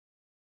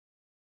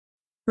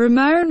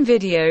Ramon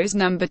videos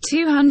number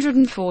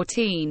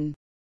 214.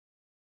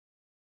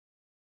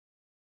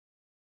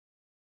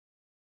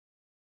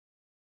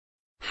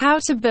 How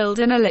to build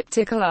an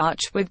elliptical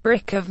arch with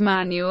brick of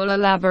manual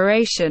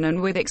elaboration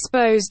and with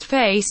exposed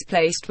face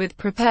placed with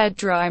prepared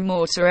dry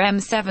mortar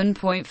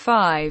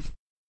M7.5.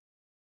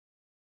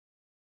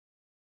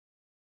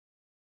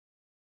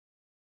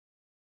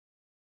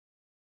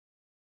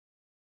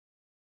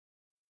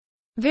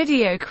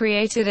 Video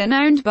created and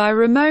owned by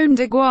Ramon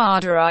de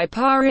Guarda y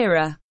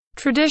Parera.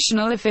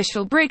 Traditional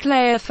official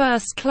bricklayer,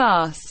 first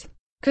class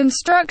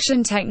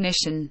construction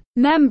technician,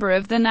 member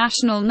of the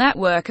National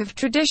Network of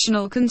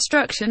Traditional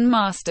Construction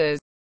Masters.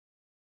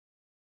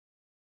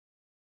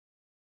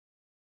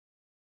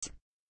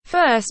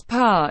 First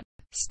part.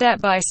 Step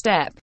by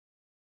step.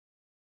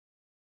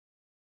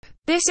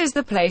 This is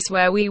the place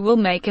where we will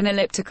make an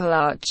elliptical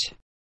arch.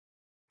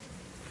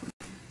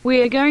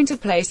 We are going to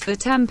place the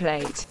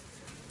template.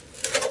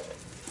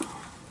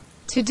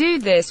 To do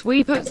this,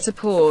 we put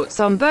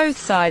supports on both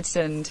sides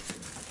and,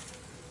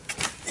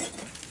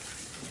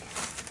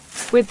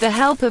 with the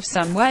help of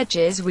some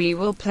wedges, we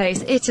will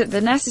place it at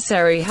the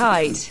necessary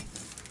height.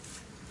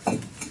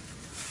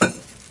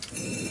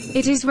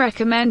 It is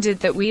recommended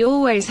that we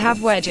always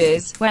have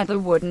wedges, whether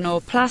wooden or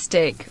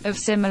plastic, of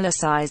similar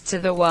size to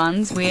the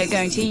ones we are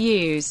going to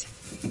use.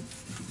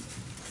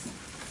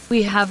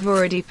 We have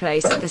already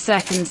placed the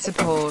second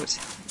support.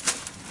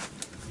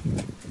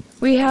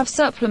 We have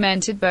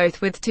supplemented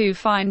both with 2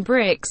 fine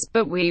bricks,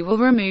 but we will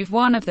remove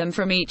one of them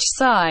from each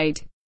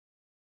side.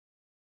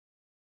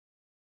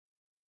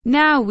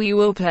 Now we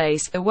will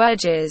place the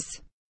wedges.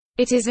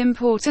 It is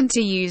important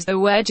to use the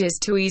wedges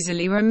to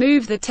easily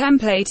remove the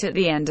template at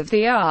the end of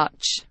the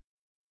arch.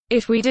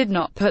 If we did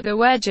not put the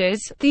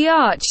wedges, the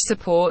arch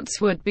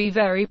supports would be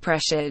very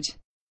pressured,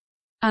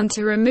 and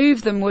to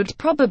remove them would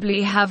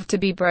probably have to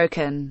be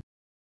broken.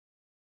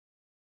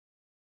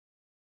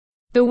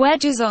 The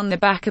wedges on the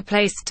back are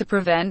placed to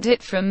prevent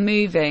it from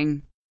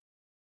moving.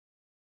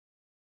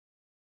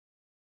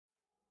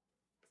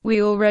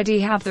 We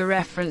already have the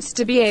reference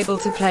to be able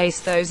to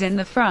place those in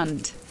the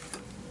front.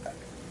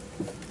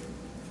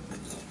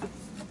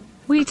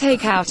 We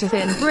take out a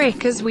thin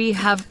brick as we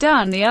have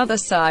done the other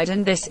side,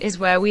 and this is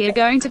where we are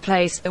going to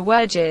place the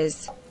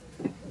wedges.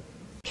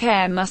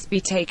 Care must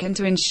be taken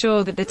to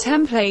ensure that the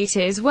template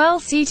is well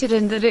seated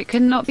and that it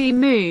cannot be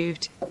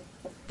moved.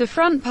 The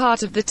front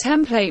part of the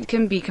template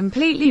can be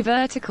completely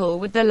vertical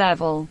with the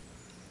level.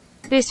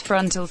 This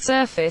frontal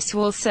surface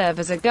will serve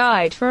as a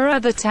guide for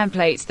other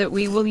templates that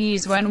we will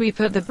use when we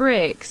put the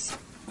bricks.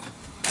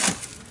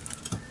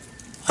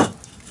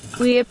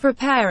 We are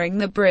preparing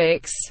the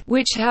bricks,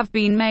 which have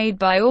been made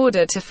by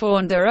order to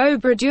Fonda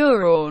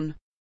Obradurón.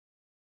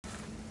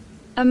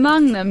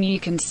 Among them you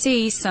can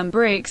see some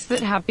bricks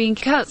that have been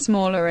cut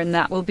smaller and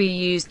that will be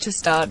used to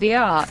start the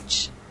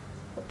arch.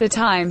 The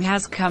time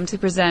has come to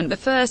present the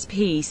first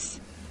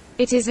piece.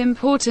 It is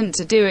important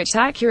to do it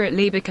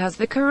accurately because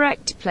the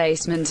correct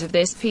placement of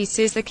this piece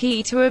is the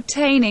key to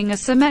obtaining a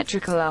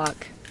symmetrical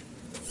arc.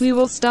 We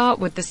will start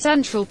with the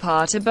central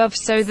part above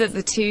so that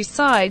the 2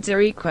 sides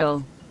are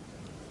equal.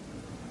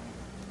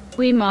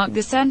 We mark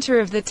the center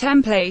of the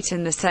template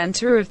in the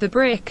center of the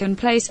brick and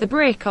place the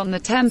brick on the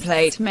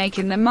template,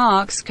 making the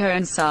marks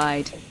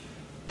coincide.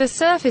 The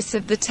surface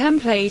of the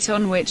template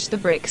on which the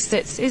brick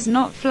sits is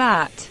not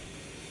flat.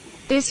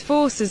 This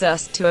forces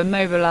us to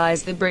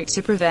immobilize the brick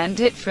to prevent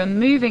it from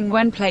moving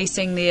when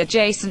placing the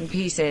adjacent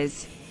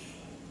pieces.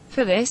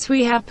 For this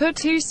we have put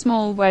 2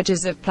 small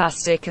wedges of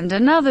plastic and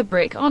another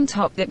brick on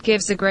top that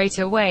gives a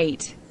greater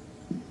weight.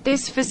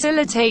 This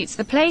facilitates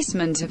the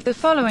placement of the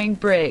following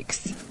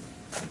bricks.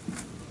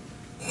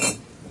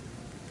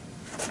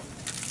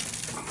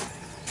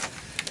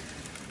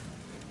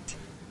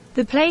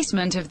 The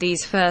placement of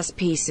these first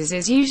pieces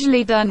is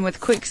usually done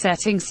with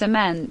quick-setting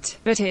cement,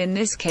 but in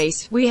this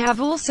case, we have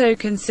also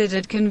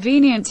considered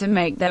convenient to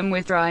make them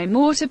with dry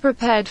mortar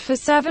prepared for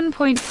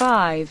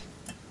 7.5.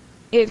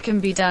 It can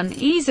be done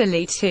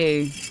easily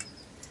too.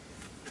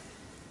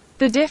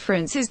 The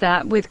difference is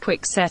that with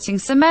quick-setting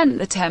cement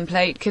the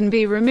template can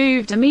be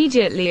removed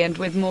immediately, and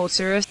with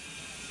mortar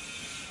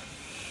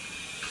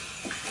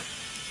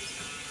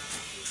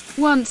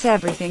once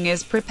everything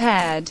is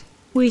prepared,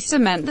 we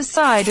cement the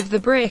side of the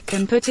brick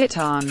and put it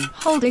on,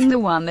 holding the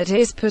one that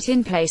is put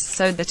in place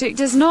so that it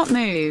does not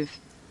move.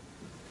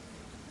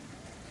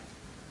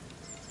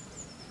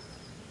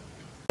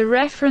 The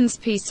reference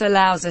piece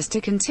allows us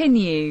to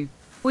continue.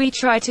 We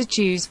try to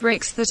choose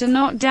bricks that are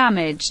not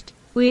damaged.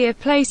 We are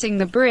placing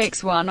the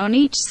bricks one on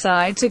each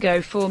side to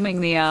go,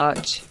 forming the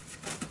arch.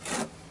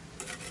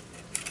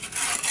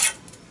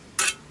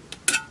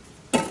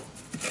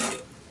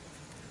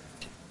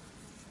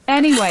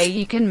 Anyway,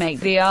 you can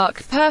make the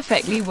arc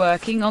perfectly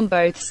working on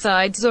both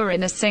sides or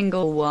in a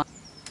single one.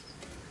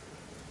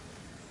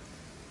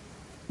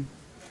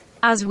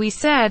 As we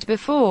said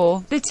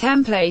before, the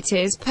template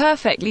is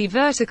perfectly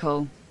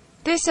vertical.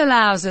 This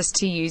allows us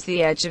to use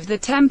the edge of the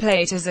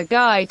template as a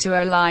guide to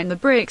align the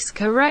bricks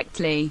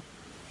correctly.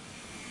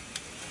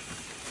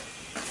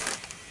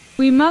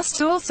 We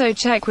must also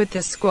check with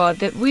the squad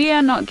that we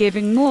are not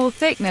giving more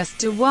thickness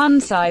to one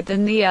side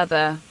than the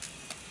other.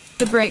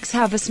 The bricks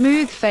have a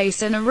smooth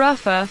face and a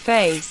rougher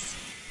face.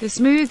 The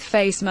smooth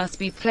face must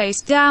be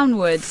placed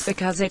downwards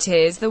because it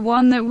is the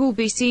one that will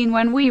be seen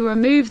when we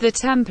remove the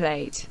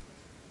template.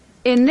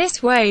 In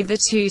this way the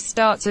two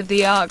starts of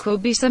the arc will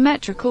be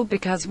symmetrical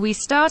because we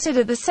started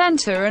at the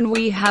center and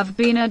we have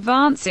been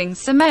advancing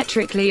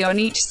symmetrically on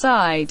each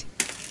side.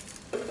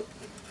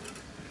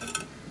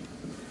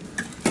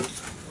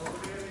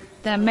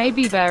 There may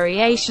be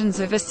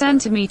variations of a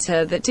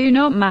centimeter that do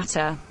not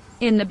matter.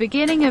 In the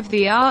beginning of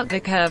the arc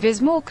the curve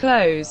is more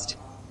closed.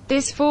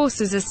 This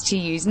forces us to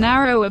use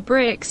narrower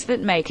bricks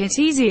that make it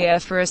easier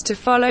for us to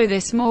follow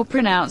this more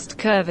pronounced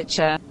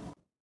curvature.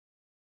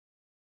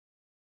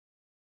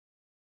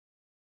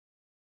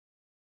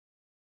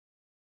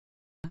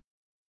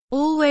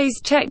 Always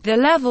check the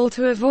level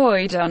to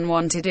avoid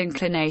unwanted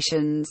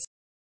inclinations.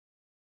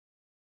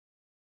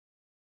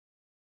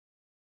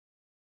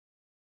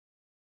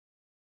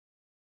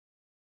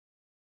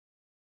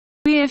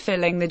 We are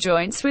filling the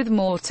joints with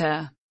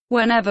mortar.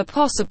 Whenever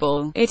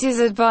possible, it is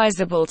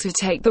advisable to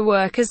take the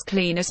work as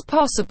clean as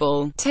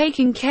possible,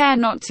 taking care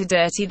not to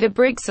dirty the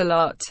bricks a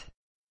lot.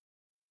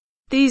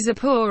 These are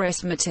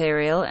porous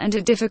material and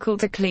are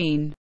difficult to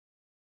clean.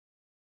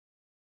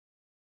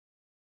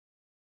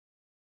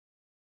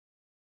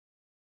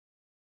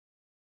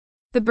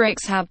 The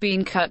bricks have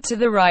been cut to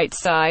the right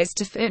size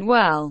to fit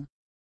well.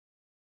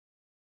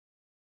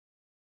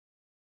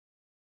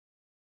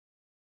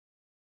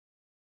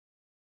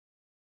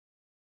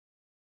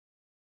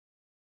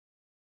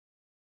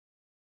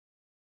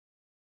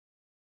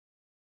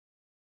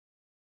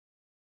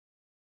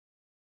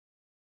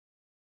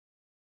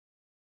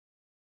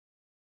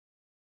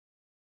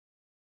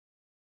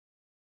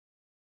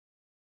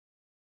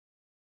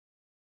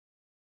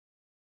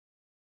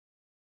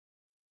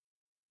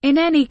 In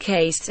any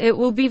case, it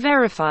will be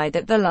verified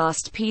that the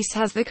last piece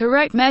has the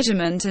correct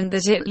measurement and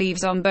that it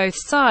leaves on both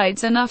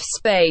sides enough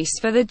space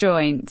for the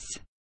joints.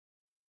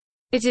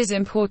 It is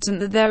important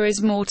that there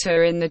is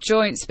mortar in the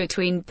joints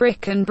between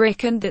brick and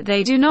that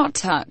they do not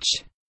touch.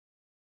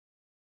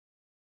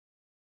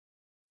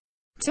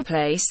 To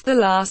place the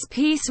last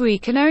piece we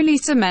can only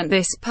cement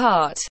this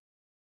part.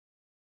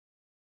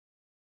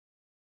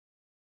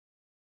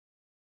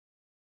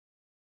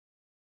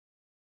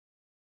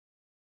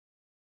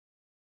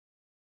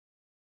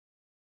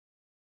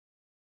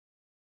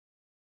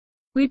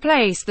 We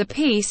place the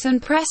piece and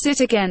press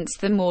it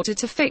against the mortar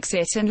to fix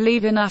it and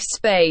leave enough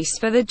space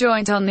for the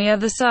joint on the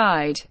other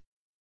side.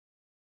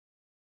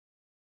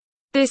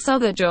 This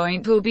other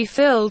joint will be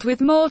filled with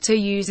mortar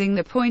using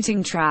the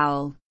pointing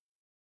trowel.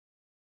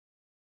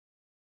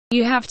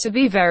 You have to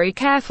be very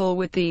careful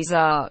with these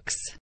arcs.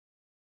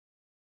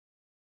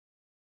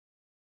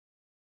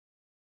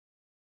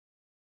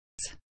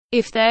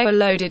 If they are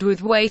loaded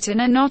with weight and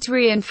are not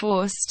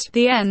reinforced,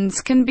 the ends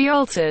can be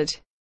altered.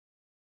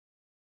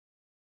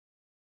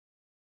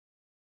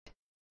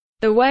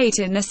 The weight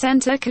in the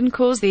center can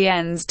cause the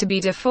ends to be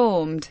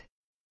deformed.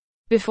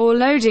 Before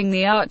loading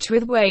the arch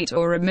with weight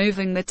or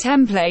removing the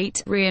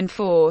template,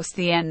 reinforce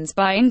the ends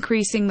by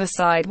increasing the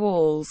side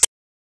walls.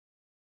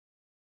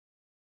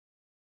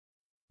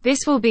 This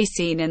will be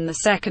seen in the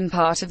second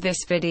part of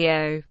this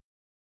video.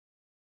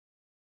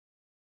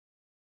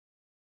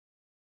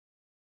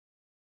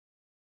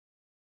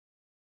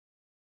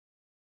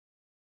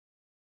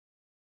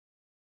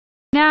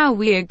 Now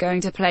we are going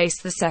to place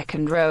the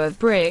second row of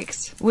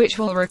bricks, which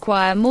will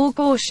require more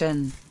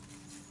caution.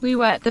 We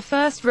wet the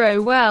first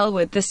row well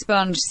with the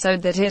sponge so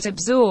that it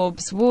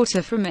absorbs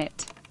water from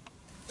it.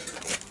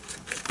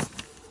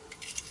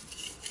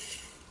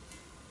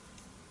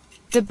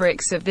 The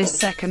bricks of this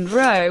second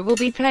row will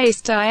be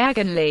placed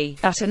diagonally,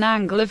 at an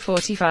angle of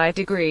 45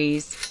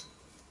 degrees.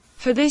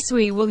 For this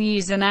we will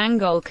use an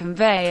angle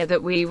conveyor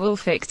that we will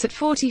fix at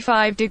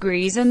 45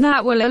 degrees and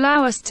that will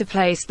allow us to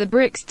place the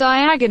bricks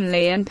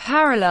diagonally and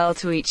parallel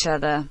to each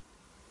other.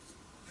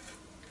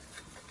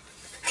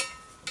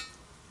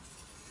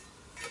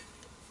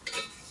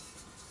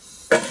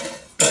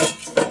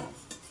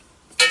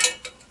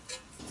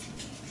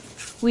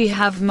 We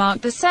have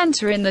marked the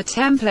center in the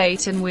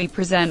template and we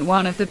present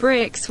one of the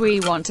bricks we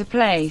want to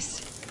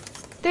place.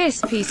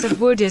 This piece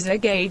of wood is a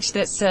gauge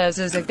that serves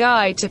as a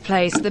guide to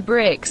place the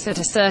bricks at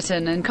a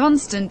certain and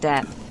constant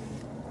depth.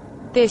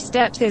 This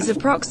depth is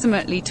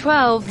approximately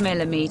 12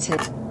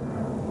 millimeters.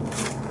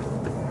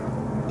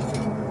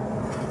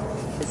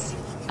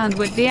 And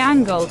with the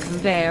angle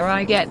conveyor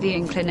I get the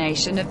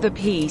inclination of the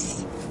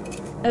piece.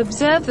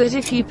 Observe that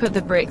if you put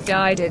the brick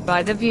guided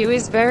by the view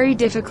is very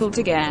difficult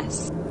to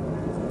guess.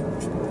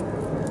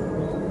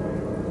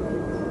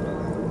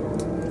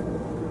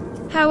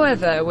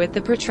 However, with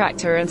the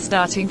protractor and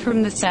starting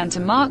from the center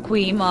mark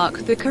we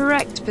mark the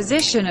correct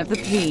position of the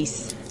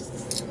piece.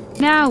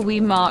 Now we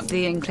mark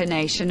the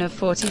inclination of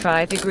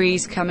 45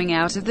 degrees coming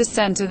out of the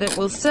center that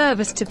will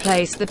serve us to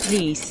place the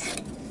piece.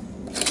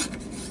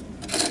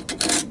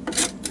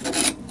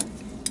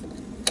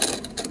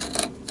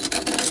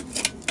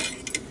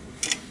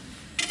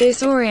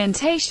 This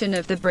orientation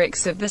of the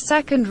bricks of the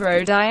second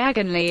row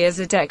diagonally is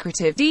a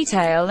decorative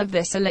detail of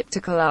this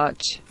elliptical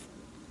arch.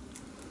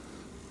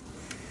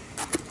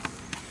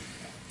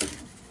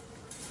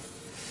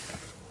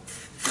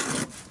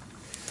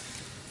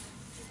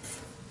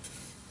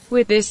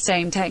 With this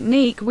same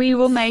technique we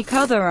will make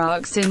other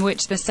arcs in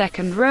which the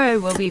second row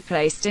will be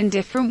placed in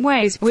different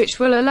ways, which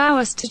will allow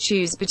us to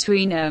choose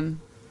between them.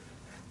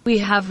 We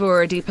have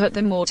already put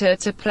the mortar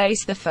to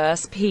place the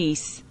first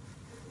piece.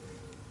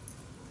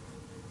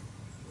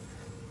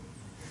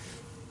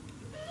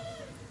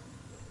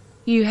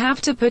 You have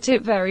to put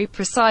it very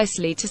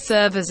precisely to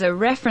serve as a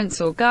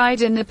reference or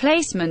guide in the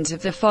placement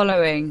of the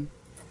following.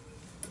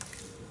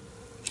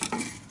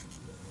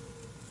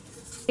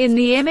 In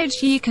the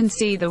image you can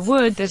see the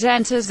wood that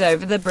enters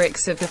over the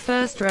bricks of the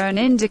first row and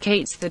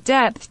indicates the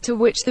depth to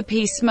which the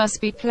piece must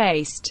be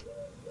placed.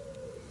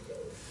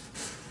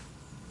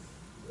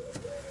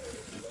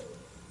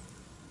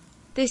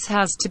 This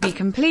has to be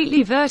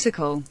completely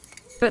vertical,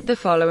 but the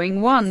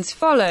following ones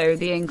follow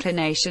the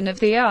inclination of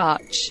the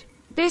arch.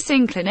 This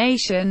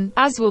inclination,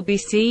 as will be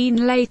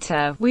seen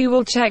later, we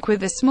will check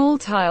with a small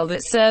tile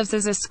that serves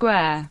as a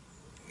square.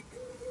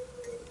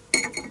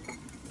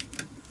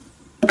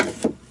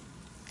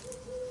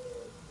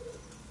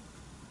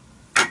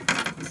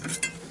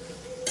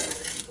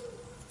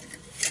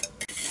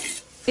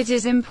 It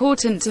is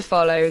important to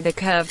follow the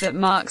curve that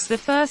marks the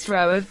first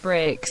row of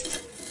bricks.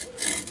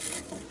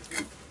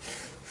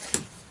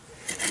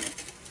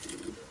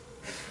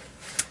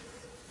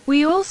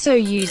 We also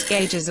use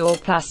gauges or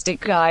plastic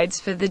guides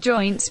for the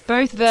joints,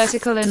 both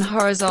vertical and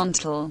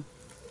horizontal.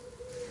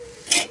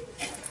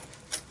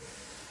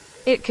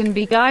 It can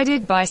be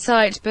guided by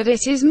sight, but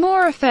it is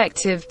more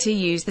effective to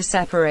use the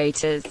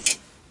separators.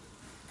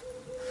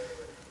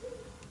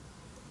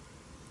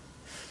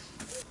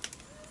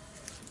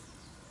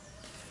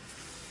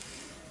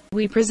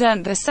 We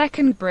present the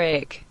second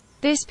brick.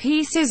 This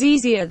piece is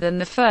easier than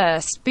the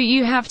first, but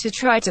you have to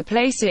try to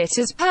place it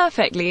as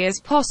perfectly as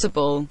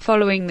possible,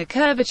 following the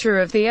curvature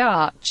of the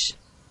arch.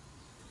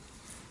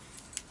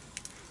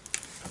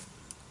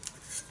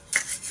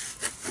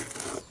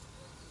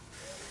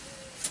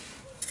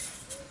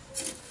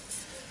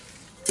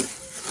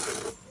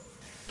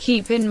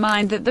 Keep in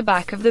mind that the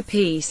back of the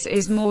piece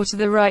is more to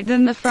the right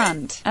than the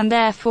front, and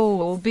therefore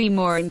will be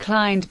more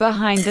inclined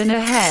behind than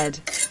ahead.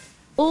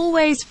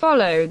 Always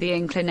follow the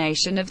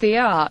inclination of the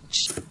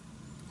arch.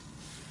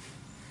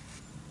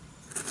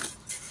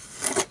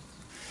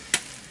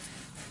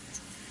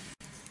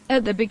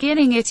 At the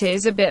beginning it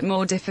is a bit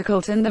more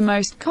difficult, and the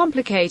most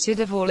complicated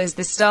of all is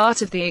the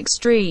start of the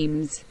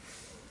extremes.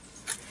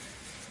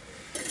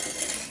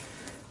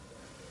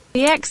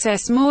 The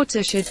excess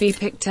mortar should be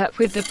picked up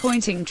with the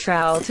pointing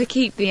trowel to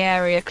keep the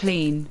area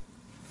clean.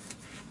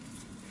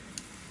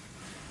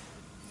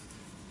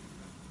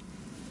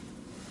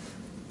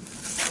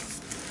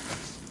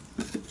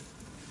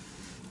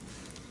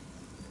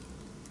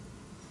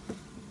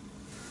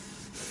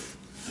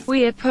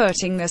 We are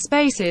putting the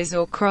spaces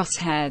or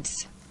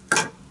crossheads.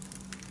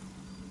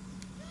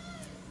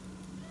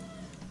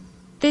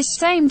 This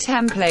same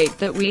template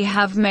that we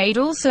have made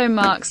also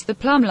marks the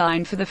plumb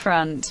line for the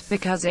front,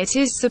 because it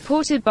is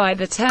supported by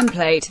the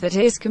template that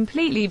is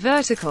completely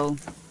vertical.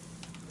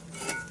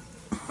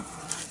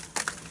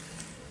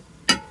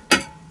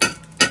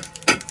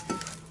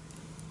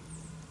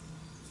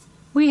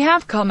 We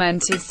have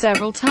commented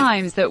several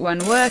times that when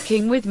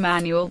working with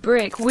manual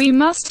brick we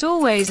must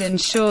always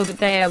ensure that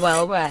they are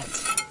well wet.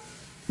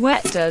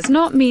 Wet does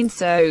not mean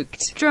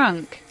soaked,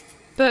 drunk,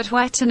 but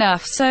wet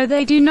enough so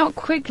they do not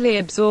quickly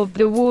absorb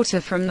the water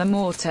from the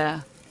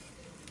mortar.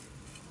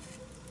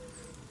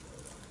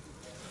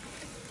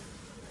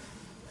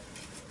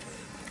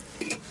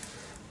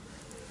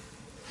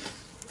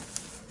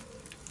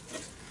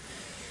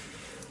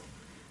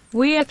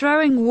 We are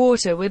throwing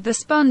water with the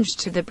sponge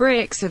to the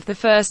bricks of the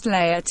first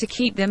layer to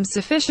keep them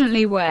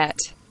sufficiently wet.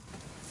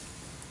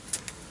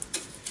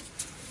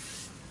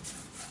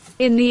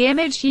 In the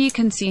image you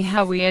can see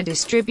how we are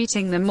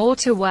distributing the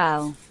mortar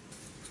well.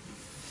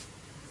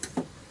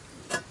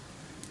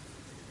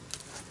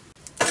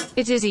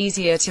 It is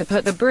easier to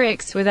put the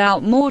bricks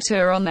without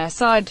mortar on their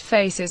side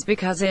faces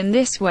because in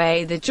this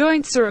way the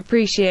joints are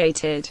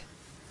appreciated.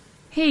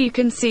 Here you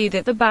can see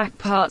that the back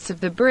parts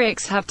of the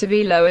bricks have to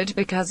be lowered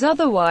because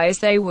otherwise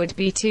they would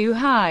be too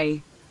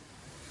high.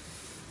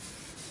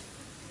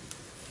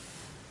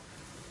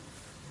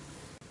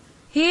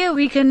 Here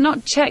we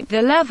cannot check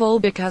the level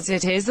because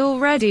it is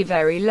already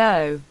very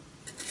low.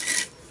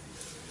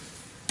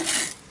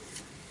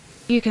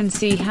 You can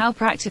see how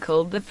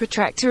practical the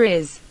protractor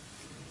is.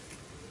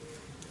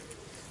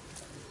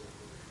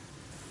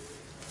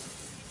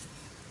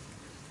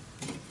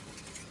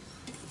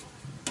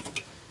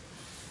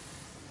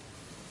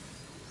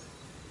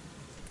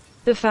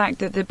 The fact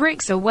that the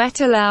bricks are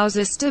wet allows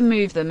us to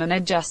move them and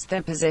adjust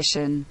their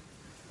position.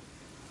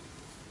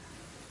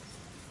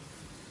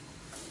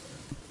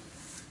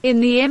 In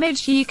the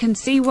image you can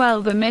see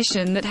well the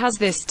mission that has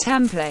this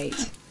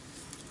template.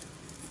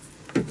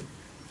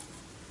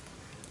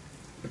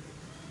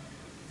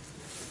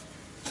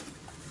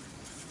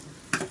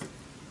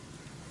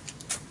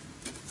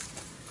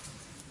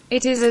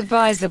 It is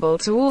advisable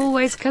to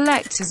always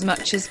collect as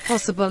much as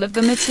possible of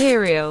the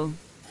material.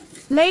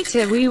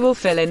 Later we will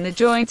fill in the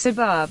joints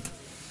above.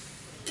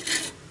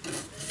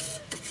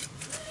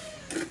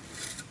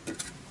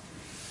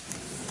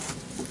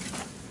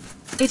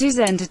 It is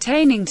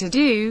entertaining to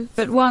do,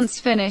 but once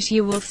finished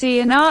you will see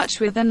an arch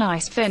with a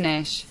nice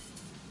finish.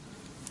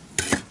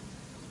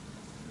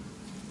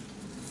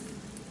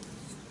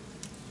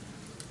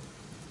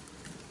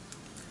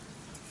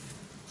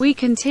 We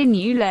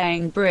continue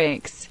laying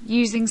bricks,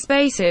 using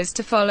spacers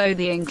to follow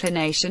the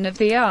inclination of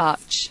the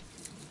arch.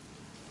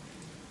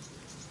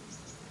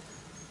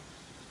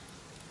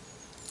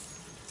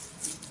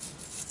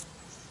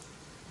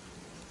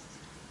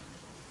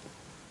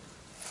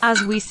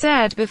 As we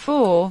said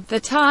before,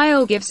 the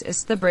tile gives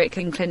us the brick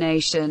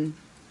inclination.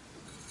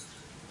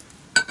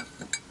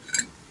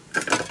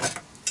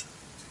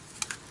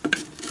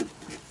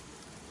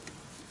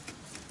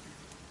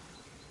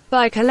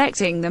 By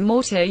collecting the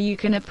mortar you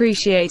can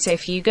appreciate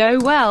if you go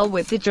well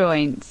with the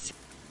joints.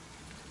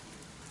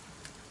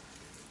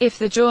 If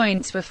the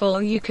joints were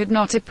full you could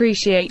not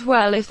appreciate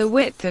well if the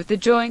width of the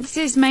joints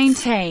is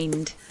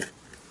maintained.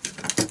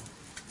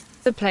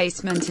 The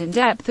placement and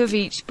depth of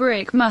each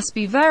brick must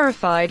be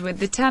verified with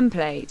the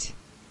template.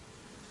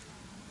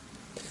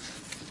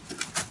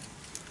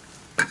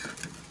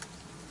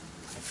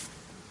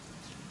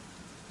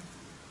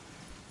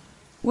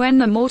 When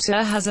the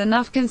mortar has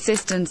enough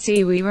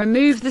consistency we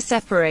remove the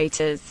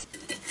separators.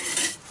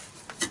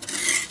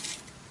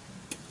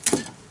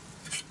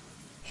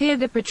 Here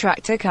the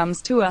protractor comes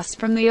to us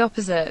from the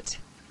opposite,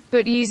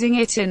 but using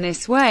it in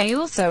this way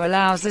also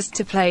allows us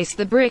to place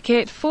the brick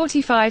at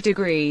 45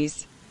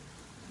 degrees.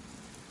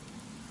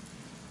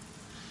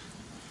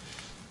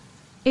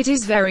 It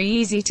is very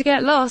easy to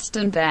get lost,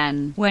 and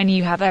then, when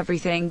you have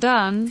everything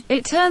done,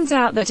 it turns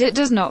out that it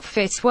does not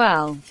fit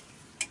well.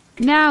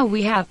 Now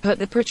we have put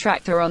the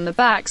protractor on the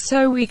back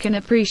so we can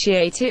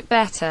appreciate it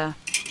better.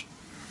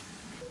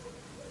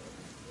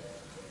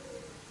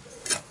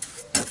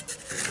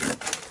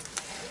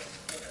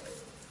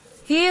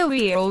 Here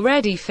we are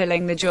already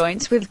filling the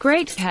joints with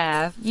great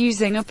care,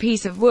 using a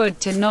piece of wood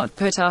to not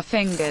put our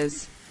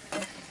fingers.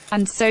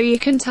 And so you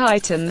can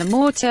tighten the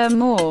mortar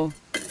more.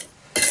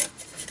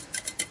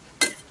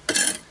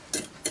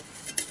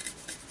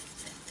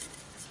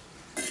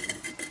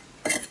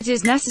 It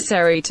is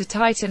necessary to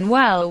tighten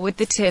well with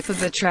the tip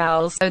of the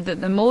trowel so that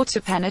the mortar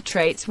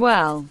penetrates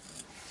well.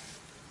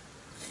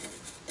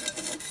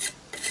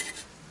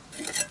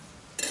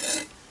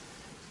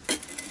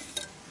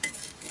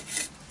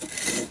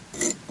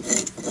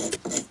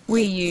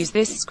 We use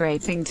this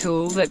scraping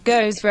tool that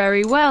goes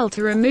very well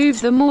to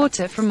remove the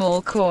mortar from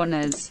all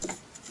corners.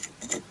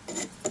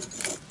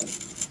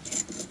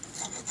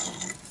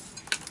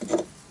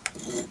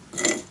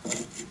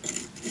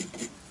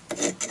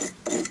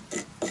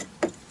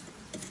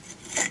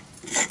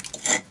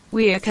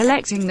 We are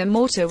collecting the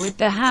mortar with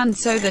the hand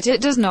so that it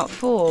does not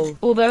fall,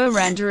 although a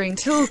rendering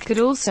tool could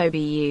also be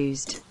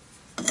used.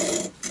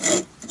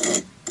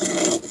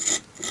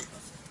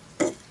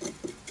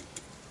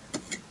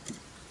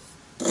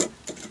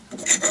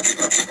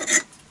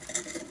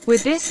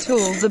 With this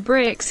tool the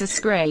bricks are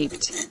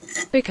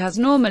scraped, because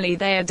normally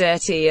they are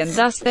dirty and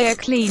thus they are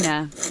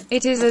cleaner.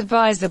 It is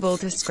advisable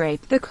to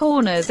scrape the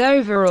corners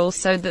overall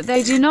so that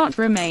they do not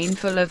remain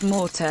full of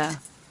mortar.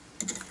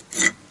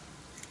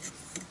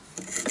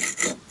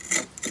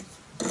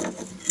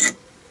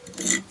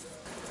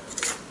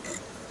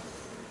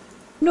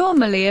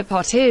 Normally a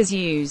pot is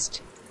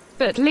used,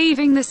 but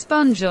leaving the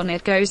sponge on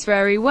it goes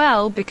very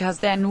well because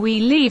then we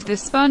leave the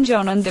sponge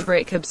on and the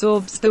brick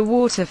absorbs the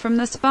water from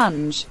the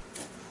sponge.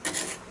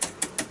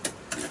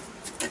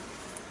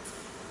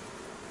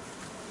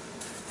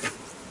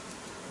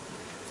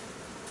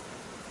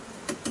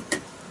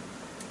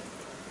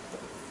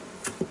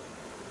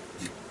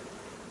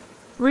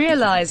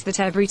 Realize that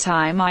every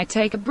time I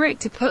take a brick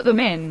to put them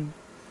in,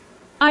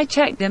 I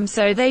check them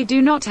so they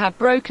do not have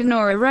broken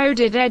or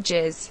eroded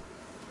edges.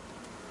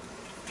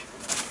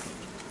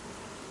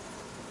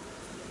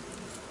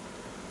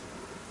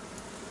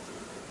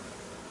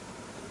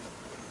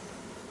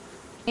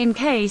 In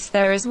case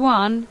there is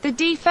one, the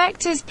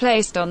defect is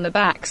placed on the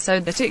back so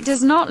that it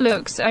does not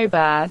look so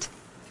bad.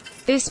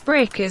 This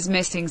brick is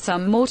missing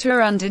some mortar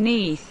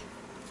underneath,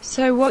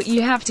 so what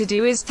you have to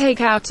do is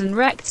take out and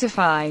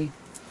rectify.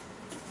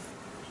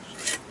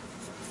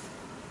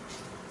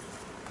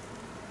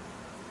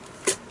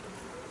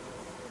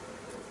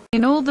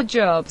 In all the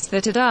jobs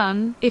that are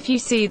done, if you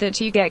see that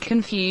you get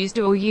confused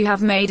or you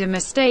have made a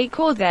mistake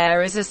or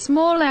there is a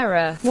small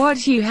error,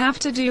 what you have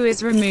to do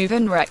is remove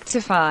and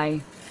rectify.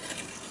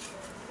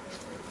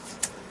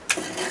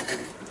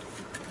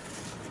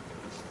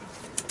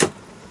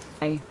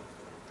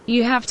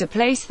 You have to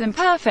place them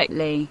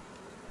perfectly,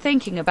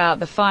 thinking about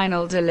the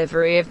final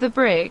delivery of the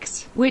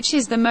bricks, which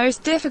is the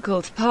most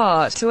difficult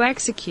part to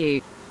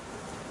execute.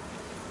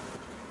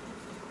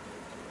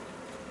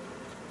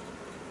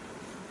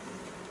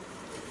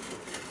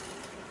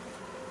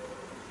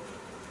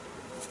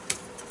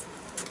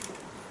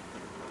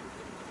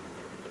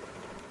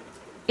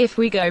 If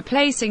we go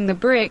placing the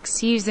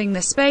bricks using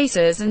the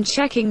spacers and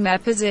checking their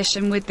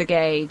position with the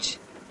gauge,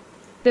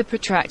 the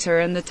protractor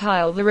and the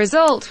tile, the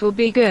result will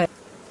be good.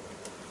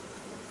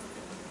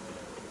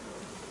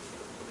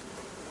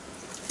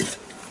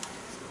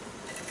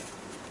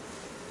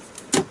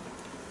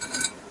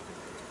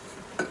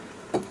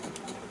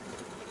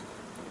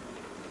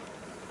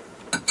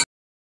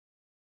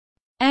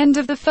 End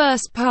of the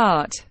first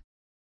part.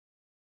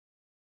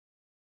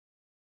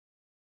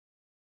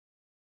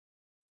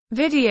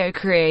 Video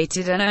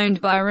created and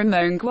owned by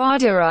Ramon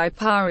Guarda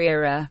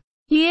Parreira.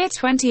 Year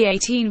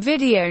 2018.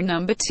 Video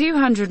number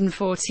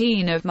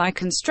 214 of my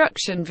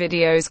construction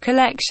videos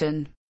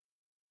collection.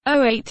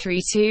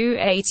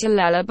 08328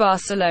 Ilela,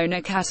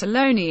 Barcelona,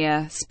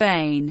 Catalonia,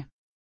 Spain.